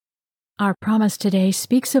Our promise today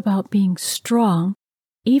speaks about being strong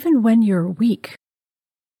even when you're weak.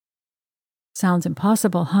 Sounds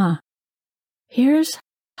impossible, huh? Here's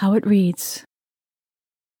how it reads.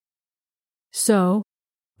 So,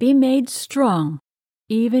 be made strong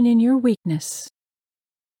even in your weakness,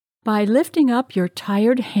 by lifting up your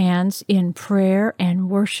tired hands in prayer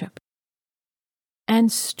and worship,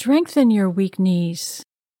 and strengthen your weak knees.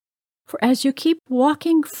 For as you keep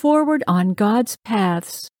walking forward on God's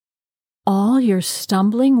paths, all your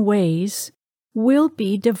stumbling ways will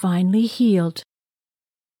be divinely healed.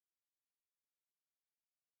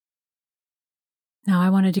 Now I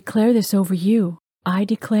want to declare this over you. I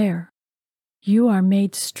declare, you are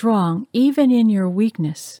made strong even in your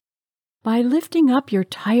weakness by lifting up your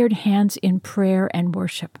tired hands in prayer and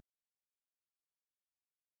worship.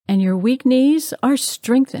 And your weak knees are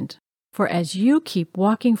strengthened, for as you keep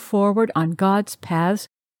walking forward on God's paths,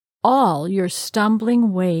 all your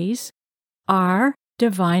stumbling ways are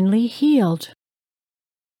divinely healed.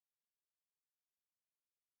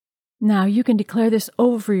 Now you can declare this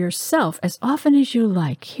over yourself as often as you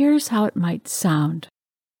like. Here's how it might sound.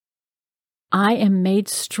 I am made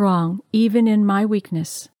strong even in my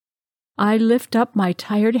weakness. I lift up my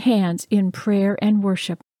tired hands in prayer and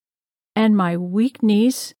worship, and my weak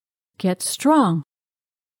knees get strong.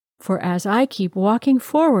 For as I keep walking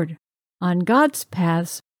forward on God's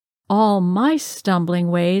paths, all my stumbling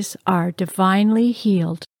ways are divinely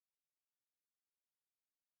healed.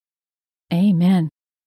 Amen.